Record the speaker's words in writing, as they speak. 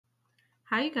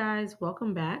Hi, you guys.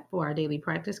 Welcome back for our daily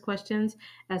practice questions.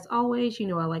 As always,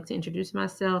 I like to introduce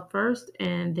myself first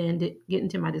and then get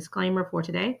into my disclaimer for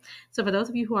today. So, for those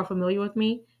of you who are familiar with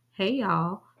me, hey,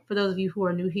 y'all. For those of you who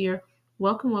are new here,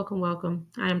 welcome, welcome, welcome.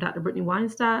 I am Dr. Brittany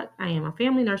Weinstock. I am a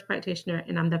family nurse practitioner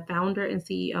and I'm the founder and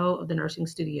CEO of the Nursing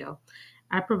Studio.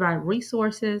 I provide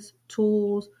resources,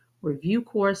 tools, review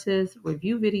courses,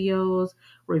 review videos,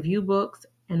 review books,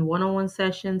 and one on one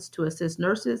sessions to assist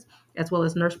nurses as well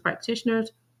as nurse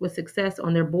practitioners with success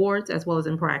on their boards as well as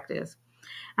in practice.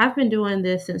 I've been doing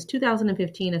this since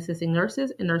 2015, assisting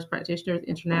nurses and nurse practitioners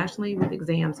internationally with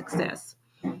exam success.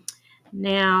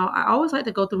 Now, I always like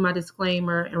to go through my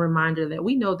disclaimer and reminder that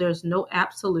we know there's no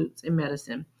absolutes in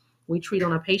medicine. We treat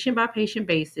on a patient by patient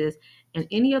basis, and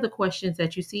any other questions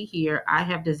that you see here, I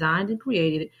have designed and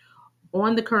created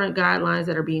on the current guidelines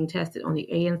that are being tested on the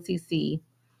ANCC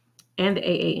and the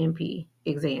AANP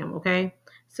exam, okay?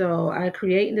 So I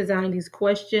create and design these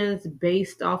questions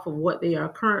based off of what they are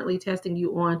currently testing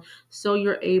you on so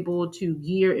you're able to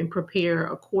gear and prepare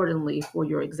accordingly for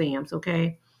your exams,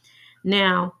 okay?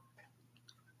 Now,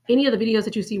 any of the videos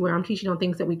that you see where I'm teaching on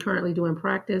things that we currently do in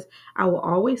practice, I will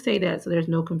always say that so there's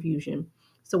no confusion.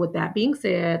 So with that being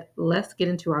said, let's get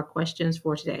into our questions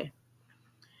for today.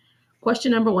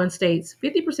 Question number one states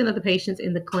 50% of the patients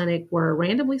in the clinic were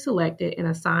randomly selected and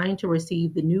assigned to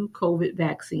receive the new COVID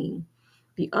vaccine.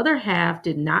 The other half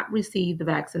did not receive the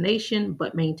vaccination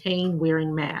but maintained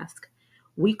wearing masks.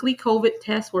 Weekly COVID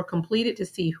tests were completed to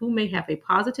see who may have a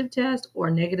positive test or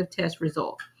a negative test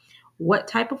result. What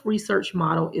type of research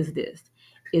model is this?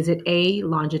 Is it A,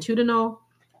 longitudinal,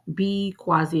 B,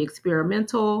 quasi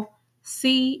experimental,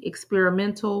 C,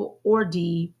 experimental, or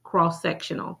D, cross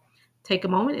sectional? Take a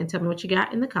moment and tell me what you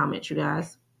got in the comments, you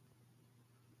guys.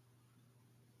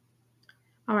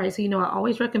 All right, so I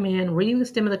always recommend reading the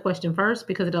stem of the question first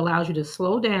because it allows you to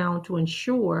slow down to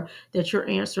ensure that you're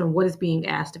answering what is being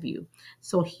asked of you.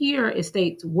 So here it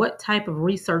states, what type of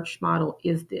research model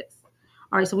is this?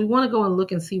 All right, so we want to go and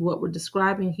look and see what we're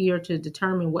describing here to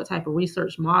determine what type of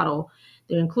research model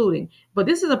they're including. But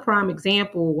this is a prime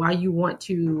example why you want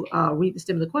to read the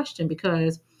stem of the question,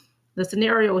 because the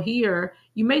scenario here,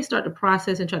 you may start to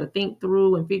process and try to think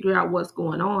through and figure out what's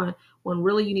going on when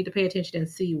really you need to pay attention and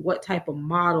see what type of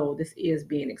model this is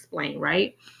being explained,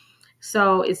 right?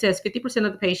 So it says 50%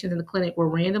 of the patients in the clinic were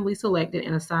randomly selected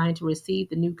and assigned to receive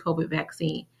the new COVID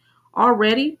vaccine.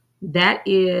 Already, that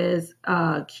is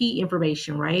key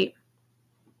information, right?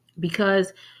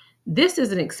 Because this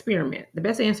is an experiment. The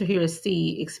best answer here is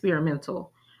C,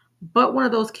 experimental. But one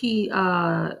of those key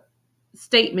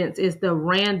statements is the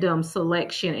random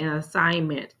selection and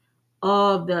assignment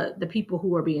of the people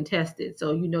who are being tested.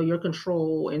 So your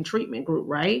control and treatment group,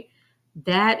 right?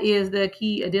 That is the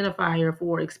key identifier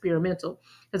for experimental.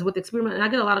 Because with experiment, and I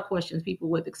get a lot of questions, people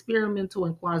with experimental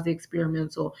and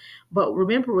quasi-experimental. But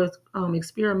remember with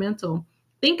experimental,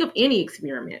 think of any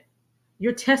experiment.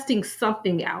 You're testing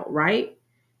something out, right?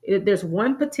 There's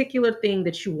one particular thing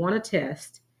that you want to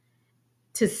test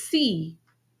to see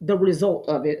the result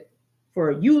of it for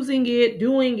using it,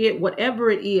 doing it, whatever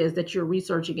it is that you're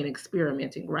researching and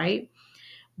experimenting, right?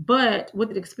 But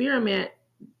with an experiment,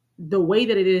 the way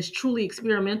that it is truly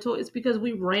experimental is because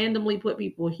we randomly put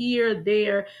people here,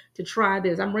 there to try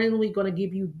this. I'm randomly going to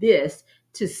give you this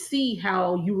to see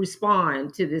how you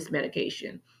respond to this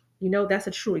medication. That's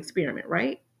a true experiment,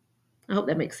 right? I hope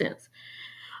that makes sense.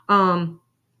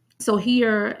 So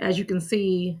here, as you can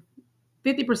see,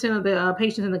 50% of the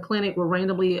patients in the clinic were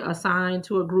randomly assigned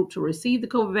to a group to receive the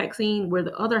COVID vaccine, where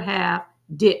the other half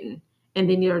didn't. And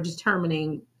then you're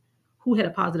determining who had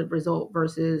a positive result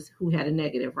versus who had a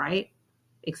negative, right?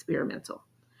 Experimental.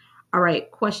 All right,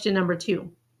 question number 2.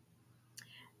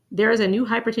 There is a new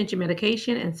hypertension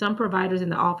medication, and some providers in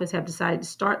the office have decided to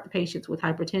start the patients with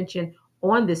hypertension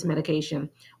on this medication,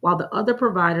 while the other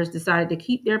providers decided to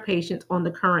keep their patients on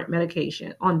their current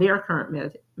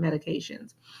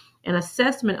medications. An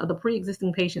assessment of the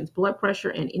pre-existing patient's blood pressure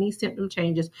and any symptom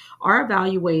changes are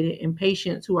evaluated in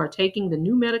patients who are taking the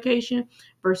new medication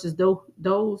versus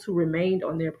those who remained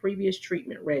on their previous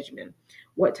treatment regimen.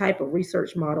 What type of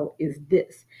research model is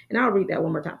this? And I'll read that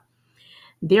one more time.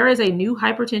 There is a new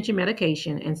hypertension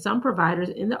medication, and some providers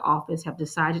in the office have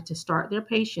decided to start their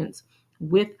patients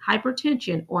with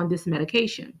hypertension on this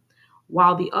medication,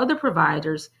 while the other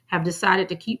providers have decided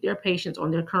to keep their patients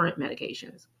on their current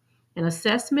medications. An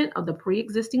assessment of the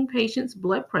pre-existing patient's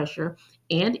blood pressure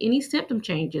and any symptom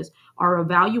changes are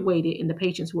evaluated in the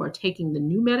patients who are taking the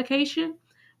new medication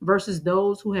versus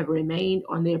those who have remained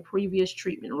on their previous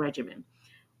treatment regimen.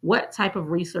 What type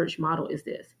of research model is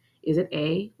this? Is it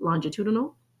A,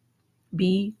 longitudinal,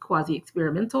 B,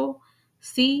 quasi-experimental,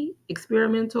 C,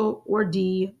 experimental, or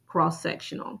D,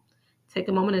 cross-sectional? Take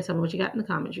a moment and tell me what you got in the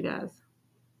comments, you guys.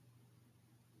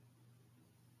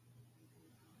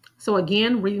 So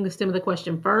again, reading the stem of the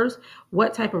question first,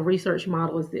 what type of research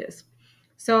model is this?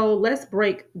 So let's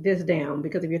break this down,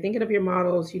 because if you're thinking of your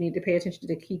models, you need to pay attention to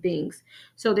the key things.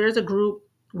 So there's a group,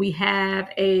 we have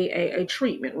a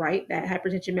treatment, right? That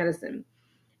hypertension medicine.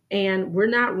 And we're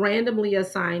not randomly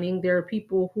assigning. There are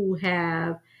people who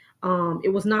have,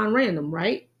 it was non-random,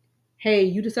 right? Hey,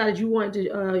 you decided you wanted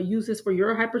to use this for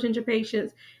your hypertension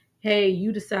patients. Hey,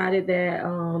 you decided that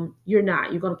you're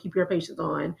not. You're going to keep your patients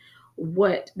on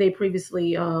what they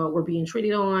previously were being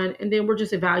treated on. And then we're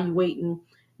just evaluating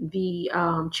the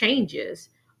changes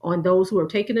on those who are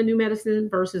taking the new medicine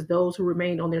versus those who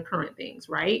remained on their current things,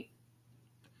 right?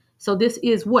 So this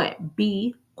is what?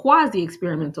 B,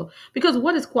 quasi-experimental. Because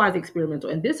what is quasi-experimental?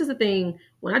 And this is the thing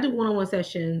when I do one-on-one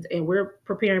sessions and we're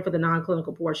preparing for the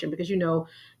non-clinical portion, because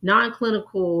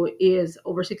non-clinical is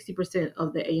over 60%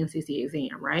 of the ANCC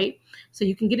exam, right? So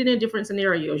you can get it in different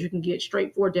scenarios. You can get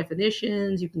straightforward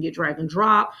definitions, you can get drag and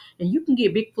drop, and you can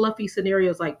get big fluffy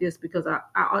scenarios like this, because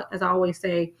as I always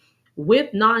say,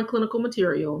 with non-clinical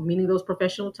material, meaning those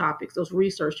professional topics, those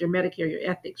research, your Medicare, your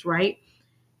ethics, right?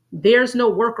 There's no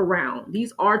workaround.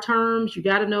 These are terms. You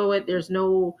got to know it. There's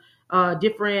no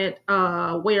different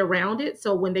way around it.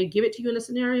 So when they give it to you in a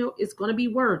scenario, it's going to be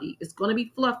wordy. It's going to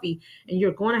be fluffy. And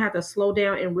you're going to have to slow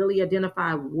down and really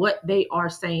identify what they are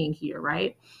saying here,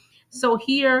 right? So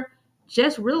here,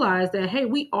 just realize that, hey,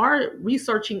 we are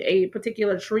researching a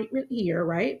particular treatment here,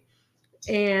 right?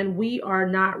 And we are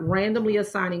not randomly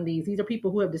assigning these. These are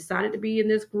people who have decided to be in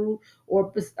this group,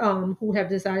 or who have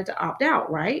decided to opt out,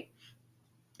 right?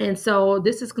 And so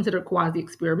this is considered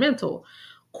quasi-experimental.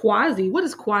 Quasi, what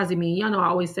does quasi mean? Y'all know I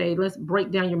always say, let's break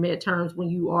down your midterms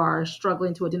when you are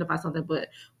struggling to identify something, but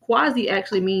quasi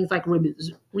actually means like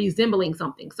resembling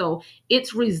something. So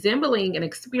it's resembling an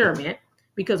experiment,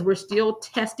 because we're still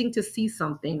testing to see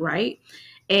something, right?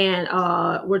 And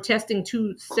we're testing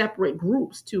two separate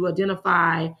groups to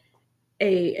identify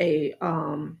a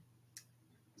um,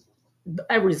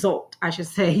 a result, I should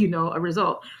say, a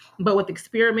result. But with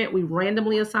experiment, we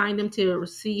randomly assign them to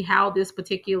see how this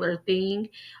particular thing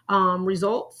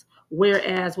results.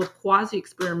 Whereas with quasi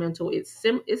experimental, it's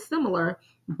similar,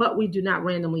 but we do not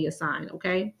randomly assign.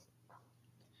 Okay.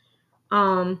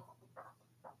 Um,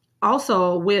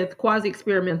 Also, with quasi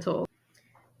experimental,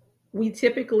 we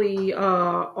typically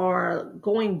are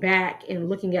going back and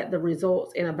looking at the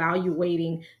results and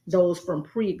evaluating those from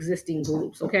pre-existing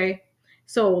groups. Okay.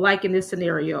 So like in this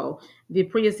scenario, the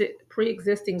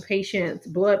pre-existing patients'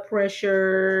 blood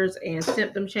pressures and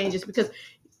symptom changes, because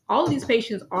all of these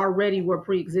patients already were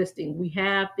pre-existing. We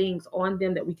have things on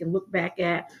them that we can look back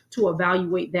at to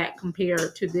evaluate that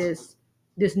compared to this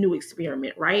new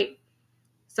experiment, right?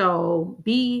 So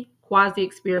be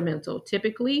quasi-experimental.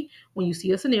 Typically, when you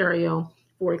see a scenario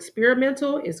for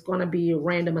experimental, it's going to be a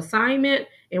random assignment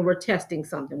and we're testing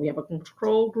something. We have a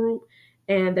control group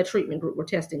and the treatment group we're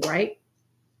testing, right?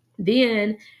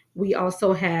 Then we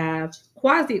also have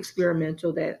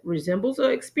quasi-experimental that resembles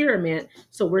an experiment.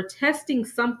 So we're testing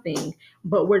something,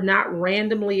 but we're not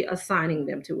randomly assigning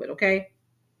them to it, okay?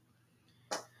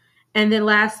 And then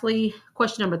lastly,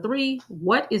 question number 3,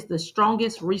 what is the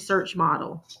strongest research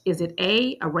model? Is it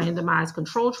A, a randomized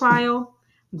control trial,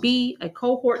 B, a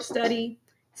cohort study,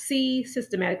 C,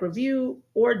 systematic review,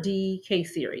 or D,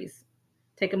 case series?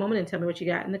 Take a moment and tell me what you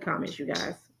got in the comments, you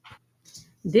guys.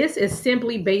 This is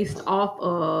simply based off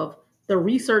of the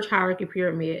research hierarchy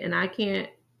pyramid, and I can't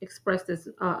express this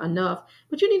enough,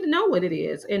 but you need to know what it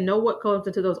is and know what goes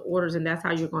into those orders, and that's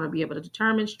how you're going to be able to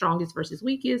determine strongest versus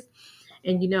weakest.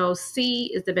 And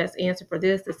C is the best answer for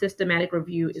this. The systematic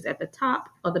review is at the top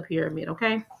of the pyramid,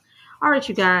 okay? All right,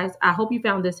 you guys, I hope you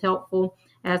found this helpful.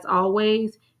 As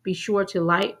always, be sure to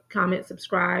like, comment,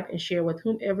 subscribe, and share with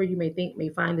whomever you may think may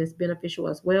find this beneficial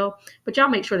as well. But y'all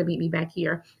make sure to meet me back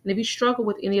here. And if you struggle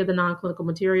with any of the non-clinical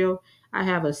material, I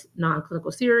have a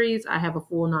non-clinical series. I have a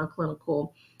full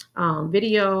non-clinical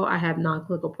video. I have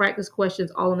non-clinical practice questions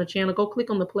all on the channel. Go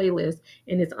click on the playlist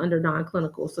and it's under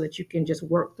non-clinical so that you can just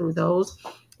work through those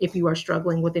if you are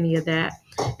struggling with any of that.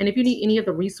 And if you need any of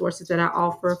the resources that I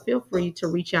offer, feel free to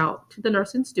reach out to the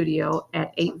Nursing Studio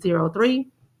at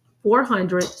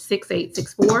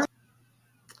 803-400-6864.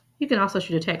 You can also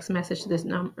shoot a text message to this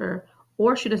number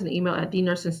or shoot us an email at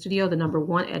thenursingstudio, the number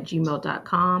 1 at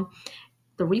gmail.com.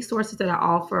 The resources that I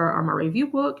offer are my review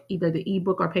book, either the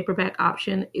ebook or paperback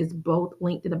option is both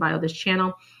linked in the bio of this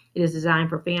channel. It is designed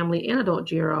for family and adult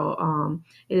Gero.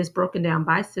 It is broken down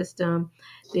by system.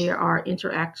 There are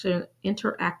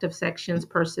interactive sections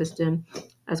per system,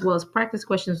 as well as practice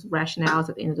questions, rationales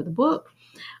at the end of the book.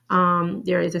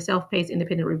 There is a self-paced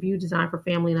independent review designed for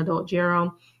family and adult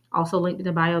Gero, also linked in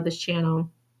the bio of this channel.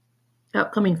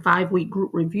 Upcoming 5-week group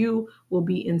review will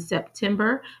be in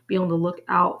September. Be on the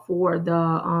lookout for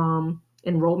the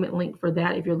enrollment link for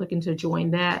that if you're looking to join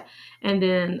that. And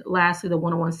then lastly, the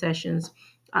one-on-one sessions.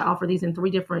 I offer these in 3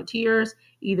 different tiers.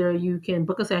 Either you can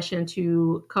book a session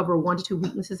to cover 1 to 2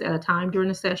 weaknesses at a time during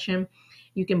the session.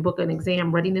 You can book an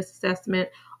exam readiness assessment.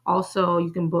 Also,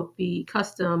 you can book the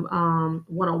custom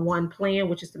one-on-one plan,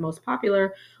 which is the most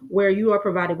popular, where you are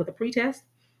provided with a pretest.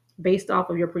 Based off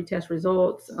of your pretest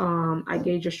results, I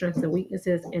gauge your strengths and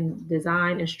weaknesses and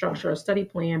design and structure a study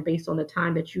plan based on the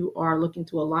time that you are looking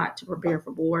to allot to prepare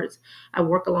for boards. I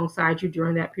work alongside you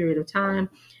during that period of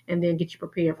time and then get you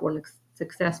prepared for a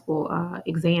successful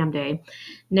exam day.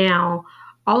 Now,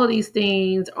 all of these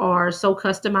things are so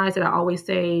customized that I always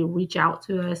say reach out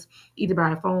to us either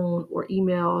by phone or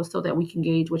email so that we can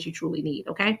gauge what you truly need,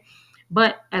 okay?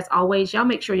 But as always, y'all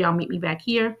make sure y'all meet me back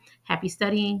here. Happy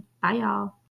studying. Bye, y'all.